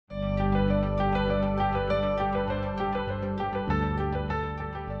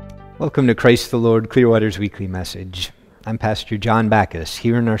Welcome to Christ the Lord, Clearwater's weekly message. I'm Pastor John Backus,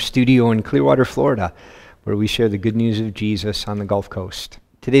 here in our studio in Clearwater, Florida, where we share the good news of Jesus on the Gulf Coast.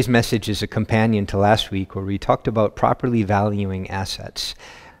 Today's message is a companion to last week, where we talked about properly valuing assets.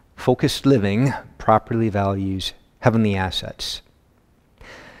 Focused living properly values heavenly assets.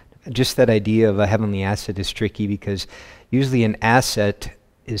 Just that idea of a heavenly asset is tricky because usually an asset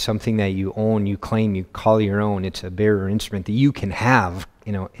is something that you own, you claim, you call your own. It's a bearer instrument that you can have,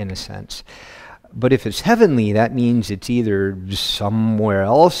 in a sense. But if it's heavenly, that means it's either somewhere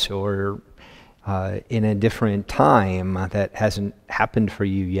else or in a different time that hasn't happened for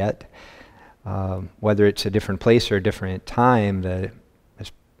you yet. Whether it's a different place or a different time,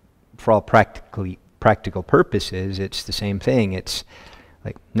 for all practical purposes, it's the same thing. It's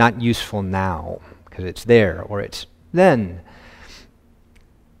like not useful now because it's there or it's then.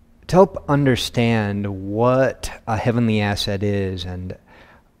 To help understand what a heavenly asset is and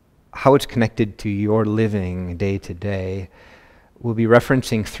how it's connected to your living day to day, we'll be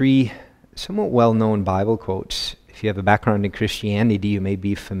referencing three somewhat well-known Bible quotes. If you have a background in Christianity, you may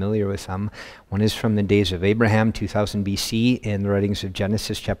be familiar with them. One is from the days of Abraham, 2000 BC, in the writings of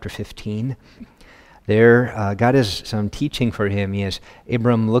Genesis chapter 15. There, God has some teaching for him. He has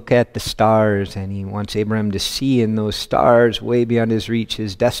Abram look at the stars, and he wants Abram to see in those stars, way beyond his reach,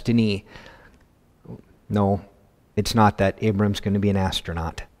 his destiny. No, it's not that Abram's going to be an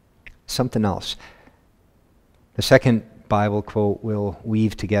astronaut. Something else. The second Bible quote we'll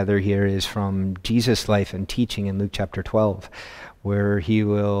weave together here is from Jesus' life and teaching in Luke chapter 12, where he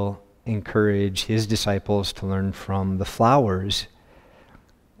will encourage his disciples to learn from the flowers.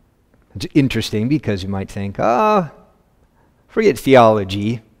 It's interesting because you might think, forget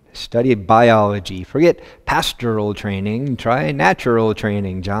theology, study biology, forget pastoral training, try natural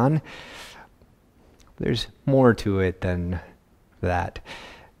training, John. There's more to it than that.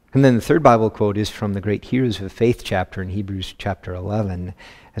 And then the third Bible quote is from the great Heroes of Faith chapter in Hebrews chapter 11,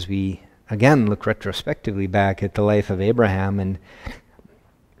 as we again look retrospectively back at the life of Abraham, and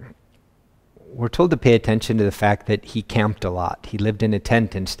we're told to pay attention to the fact that he camped a lot. He lived in a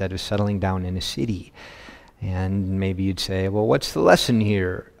tent instead of settling down in a city. And maybe you'd say, well, what's the lesson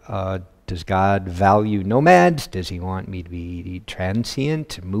here? Does God value nomads? Does he want me to be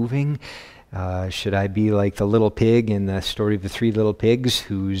transient, moving? Should I be like the little pig in the story of the three little pigs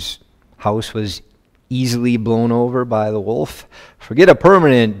whose house was easily blown over by the wolf? Forget a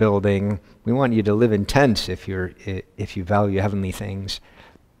permanent building. We want you to live in tents if you value heavenly things.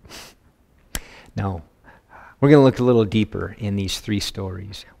 Now, we're going to look a little deeper in these three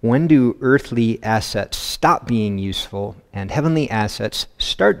stories. When do earthly assets stop being useful and heavenly assets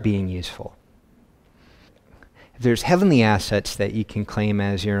start being useful? If there's heavenly assets that you can claim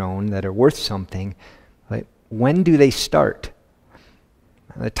as your own that are worth something, right, when do they start?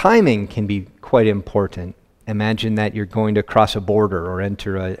 The timing can be quite important. Imagine that you're going to cross a border or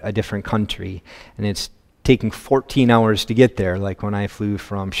enter a different country, and it's taking 14 hours to get there, like when I flew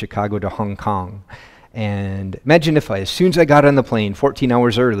from Chicago to Hong Kong. And imagine if as soon as I got on the plane, 14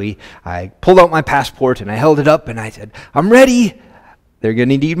 hours early, I pulled out my passport and I held it up and I said, I'm ready. They're going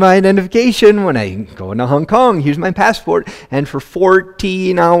to need my identification when I go into Hong Kong. Here's my passport. And for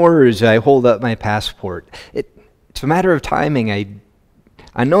 14 hours, I hold up my passport. It's a matter of timing.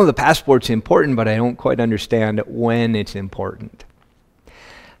 I know the passport's important, but I don't quite understand when it's important.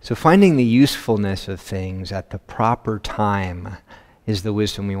 So finding the usefulness of things at the proper time is the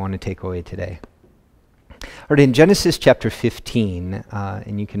wisdom we want to take away today. All right, in Genesis chapter 15,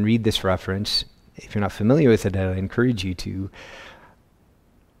 and you can read this reference. If you're not familiar with it, I encourage you to.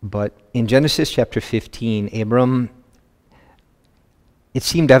 But in Genesis chapter 15, Abram, it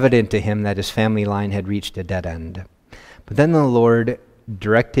seemed evident to him that his family line had reached a dead end. But then the Lord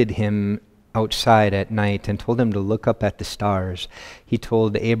directed him outside at night and told him to look up at the stars. He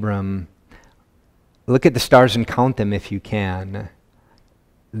told Abram, look at the stars and count them if you can.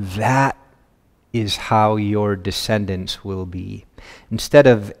 That is how your descendants will be. Instead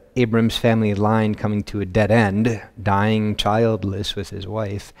of Abram's family line coming to a dead end, dying childless with his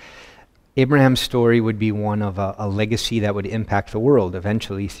wife, Abraham's story would be one of a legacy that would impact the world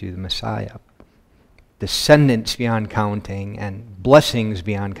eventually through the Messiah. Descendants beyond counting and blessings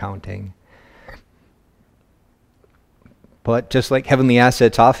beyond counting. But just like heavenly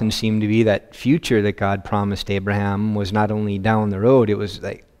assets often seem to be, that future that God promised Abraham was not only down the road, it was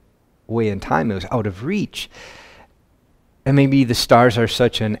like way in time, it was out of reach. And maybe the stars are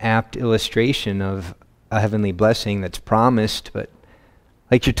such an apt illustration of a heavenly blessing that's promised, but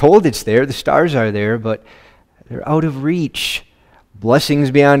like you're told it's there, the stars are there, but they're out of reach. Blessings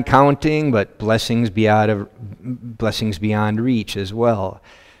beyond counting, but blessings beyond reach as well.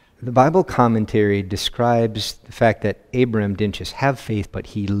 The Bible commentary describes the fact that Abram didn't just have faith, but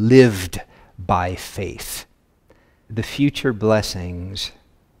he lived by faith. The future blessings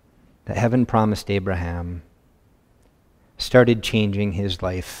that heaven promised Abraham started changing his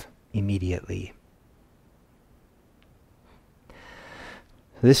life immediately.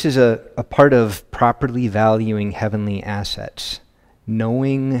 This is a part of properly valuing heavenly assets,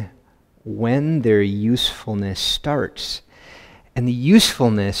 knowing when their usefulness starts. And the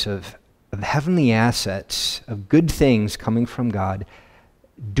usefulness of heavenly assets, of good things coming from God,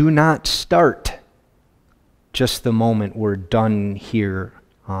 do not start just the moment we're done here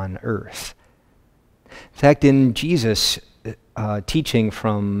on earth. In fact, in Jesus' teaching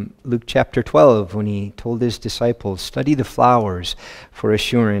from Luke chapter 12, when he told his disciples, study the flowers for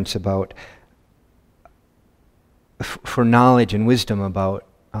assurance about, for knowledge and wisdom about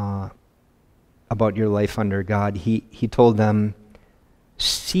your life under God, he told them,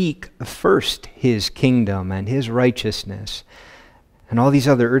 seek first his kingdom and his righteousness, and all these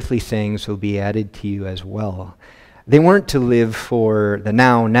other earthly things will be added to you as well. They weren't to live for the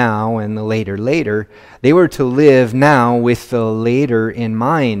now, and the later. They were to live now with the later in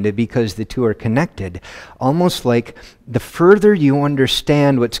mind, because the two are connected. Almost like the further you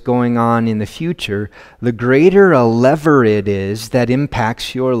understand what's going on in the future, the greater a lever it is that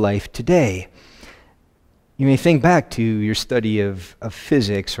impacts your life today. You may think back to your study of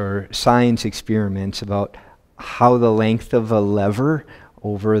physics or science experiments about how the length of a lever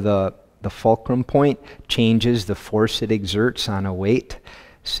over the fulcrum point changes the force it exerts on a weight.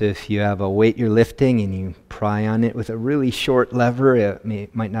 So if you have a weight you're lifting and you pry on it with a really short lever,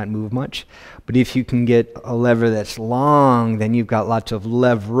 it might not move much. But if you can get a lever that's long, then you've got lots of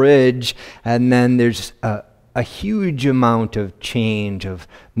leverage, and then there's a huge amount of change of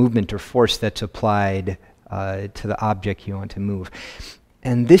movement or force that's applied to the object you want to move.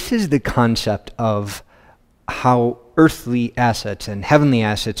 And this is the concept of how earthly assets and heavenly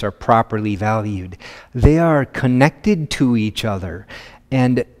assets are properly valued. They are connected to each other.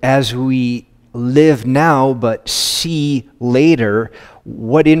 And as we live now but see later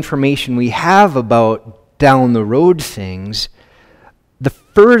what information we have about down the road things, the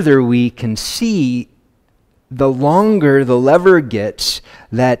further we can see, the longer the lever gets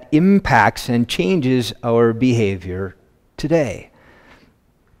that impacts and changes our behavior today.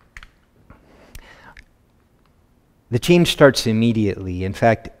 The change starts immediately. In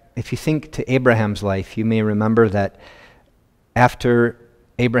fact, if you think to Abraham's life, you may remember that after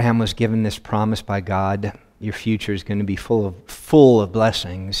Abraham was given this promise by God, your future is going to be full of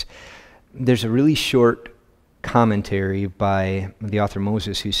blessings. There's a really short commentary by the author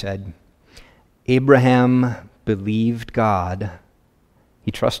Moses who said, Abraham believed God,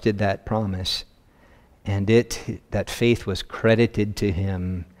 he trusted that promise, and that faith was credited to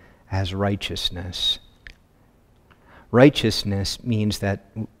him as righteousness. Righteousness means that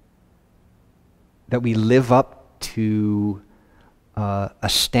we live up to a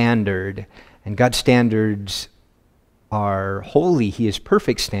standard, and God's standards are holy. He has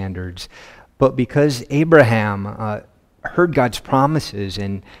perfect standards. But because Abraham heard God's promises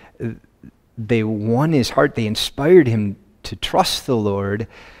and they won his heart, they inspired him to trust the Lord,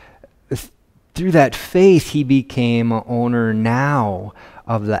 through that faith he became an owner now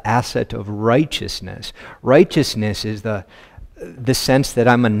of the asset of righteousness. Righteousness is the sense that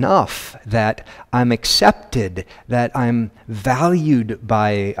I'm enough, that I'm accepted, that I'm valued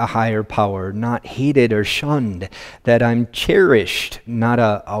by a higher power, not hated or shunned, that I'm cherished, not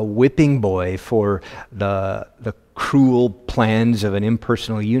a whipping boy for the cruel plans of an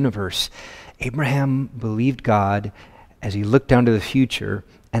impersonal universe. Abraham believed God as he looked down to the future,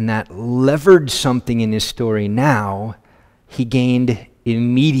 and that levered something in his story now. He gained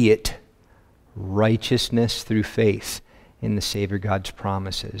immediate righteousness through faith in the Savior God's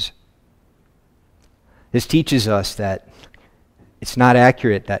promises. This teaches us that it's not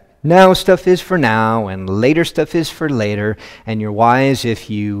accurate that now stuff is for now and later stuff is for later, and you're wise if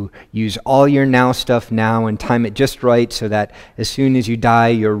you use all your now stuff now and time it just right so that as soon as you die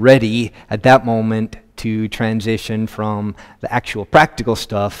you're ready at that moment to transition from the actual practical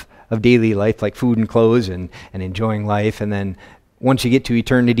stuff of daily life like food and clothes and enjoying life, and then once you get to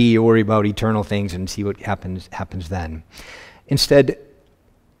eternity, you worry about eternal things and see what happens then. Instead,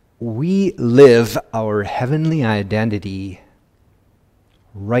 we live our heavenly identity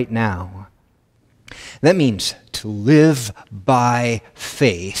right now. That means to live by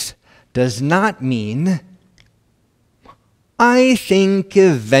faith does not mean I think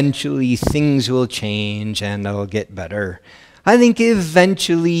eventually things will change and I'll get better. I think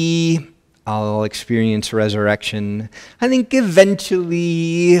eventually I'll experience resurrection. I think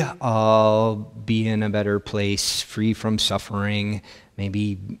eventually I'll be in a better place, free from suffering,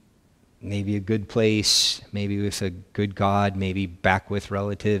 maybe a good place, maybe with a good God, maybe back with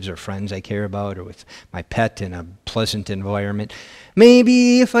relatives or friends I care about, or with my pet in a pleasant environment.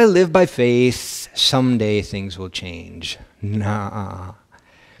 Maybe if I live by faith, someday things will change. Nah.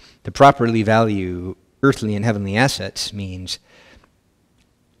 To properly value earthly and heavenly assets means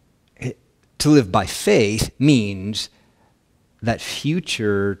to live by faith means that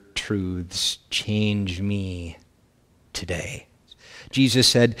future truths change me today. Jesus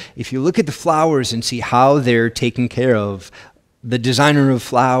said, if you look at the flowers and see how they're taken care of, the designer of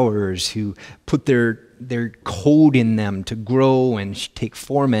flowers who put their code in them to grow and take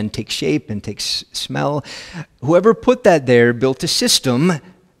form and take shape and take smell, whoever put that there built a system,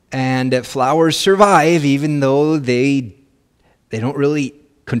 and flowers survive even though they don't really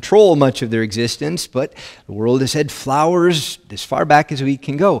control much of their existence, but the world has had flowers as far back as we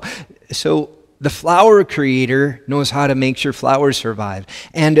can go. So the flower creator knows how to make sure flowers survive,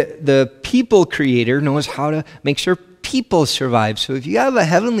 and the people creator knows how to make sure people survive. So if you have a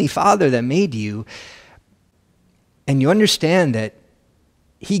heavenly Father that made you, and you understand that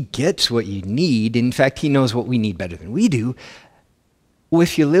he gets what you need, in fact, he knows what we need better than we do, well,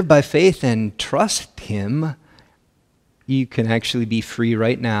 if you live by faith and trust him, you can actually be free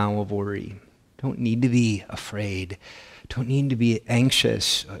right now of worry. Don't need to be afraid. Don't need to be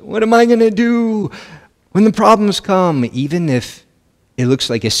anxious. What am I going to do when the problems come? Even if it looks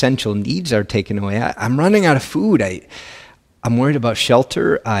like essential needs are taken away. I'm running out of food. I'm worried about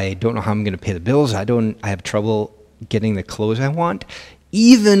shelter. I don't know how I'm going to pay the bills. I have trouble getting the clothes I want.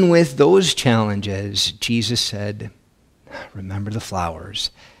 Even with those challenges, Jesus said, remember the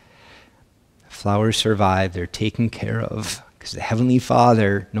flowers. Flowers survive. They're taken care of because the Heavenly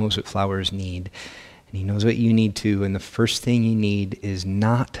Father knows what flowers need. And he knows what you need too. And the first thing you need is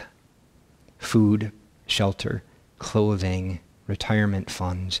not food, shelter, clothing, retirement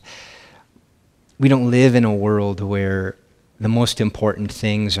funds. We don't live in a world where the most important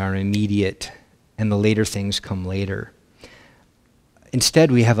things are immediate and the later things come later.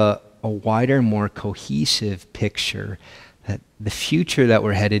 Instead, we have a wider, more cohesive picture that the future that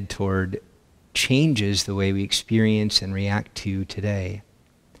we're headed toward changes the way we experience and react to today.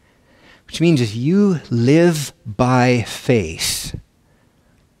 Which means if you live by faith,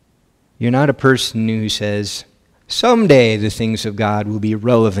 you're not a person who says, someday the things of God will be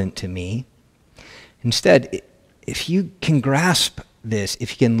relevant to me. Instead, if you can grasp this,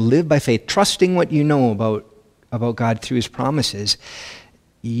 if you can live by faith, trusting what you know about God through his promises,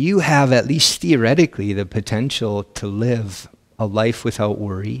 you have, at least theoretically, the potential to live a life without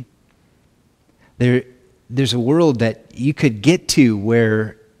worry. There's a world that you could get to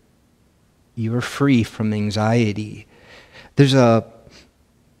where you're free from anxiety. There's a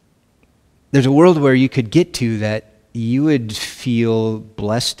world where you could get to that you would feel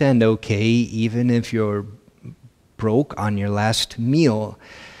blessed and okay even if you're broke on your last meal.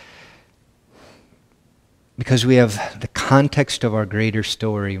 Because we have the context of our greater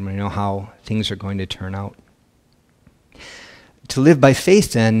story and we know how things are going to turn out. To live by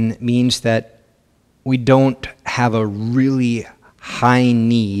faith then means that we don't have a really high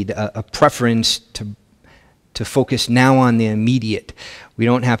need, a preference to focus now on the immediate. We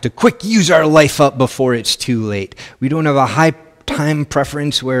don't have to quick use our life up before it's too late. We don't have a high time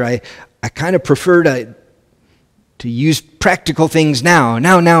preference where I kind of prefer to use practical things now.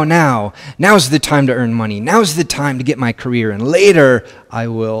 Now's the time to earn money. Now's the time to get my career, and later I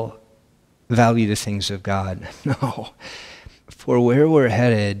will value the things of God. No. For where we're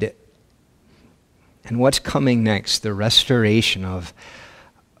headed and what's coming next, the restoration of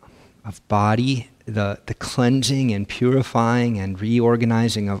body, the cleansing and purifying and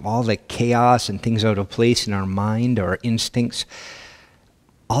reorganizing of all the chaos and things out of place in our mind, our instincts,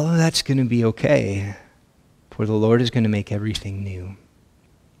 all of that's going to be okay, for the Lord is going to make everything new.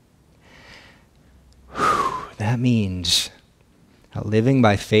 Whew, that means living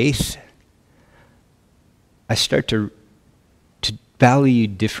by faith, I start to value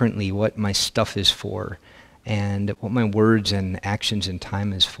differently what my stuff is for and what my words and actions and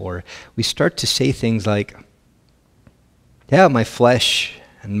time is for. We start to say things like, yeah, my flesh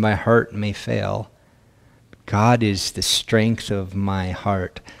and my heart may fail. God is the strength of my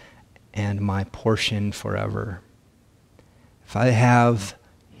heart and my portion forever. If I have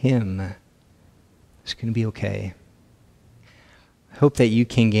him, it's going to be okay. I hope that you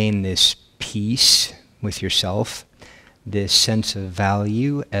can gain this peace with yourself, this sense of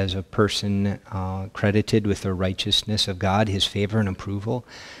value as a person credited with the righteousness of God, his favor and approval.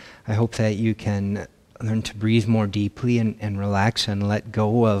 I hope that you can learn to breathe more deeply and relax and let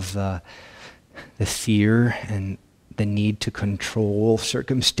go of the fear and the need to control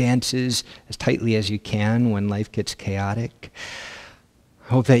circumstances as tightly as you can when life gets chaotic. I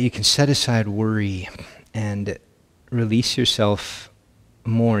hope that you can set aside worry and release yourself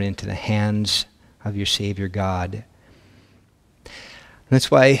more into the hands of your Savior God.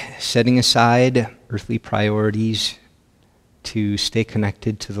 That's why setting aside earthly priorities to stay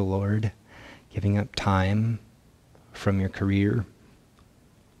connected to the Lord, giving up time from your career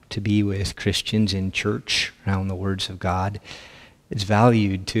to be with Christians in church around the words of God, it's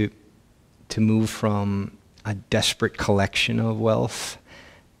valued to move from a desperate collection of wealth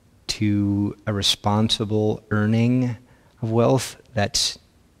to a responsible earning of wealth that's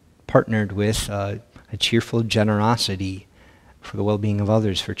partnered with a cheerful generosity for the well-being of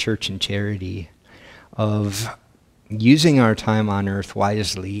others, for church and charity, of using our time on earth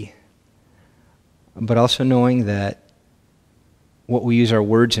wisely, but also knowing that what we use our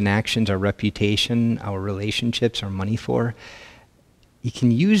words and actions, our reputation, our relationships, our money for, you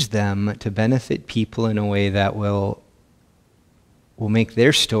can use them to benefit people in a way that will make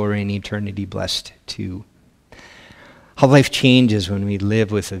their story and eternity blessed too. How life changes when we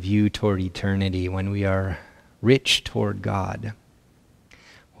live with a view toward eternity, when we are rich toward God.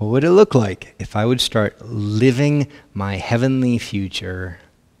 What would it look like if I would start living my heavenly future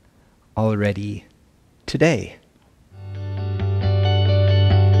already today?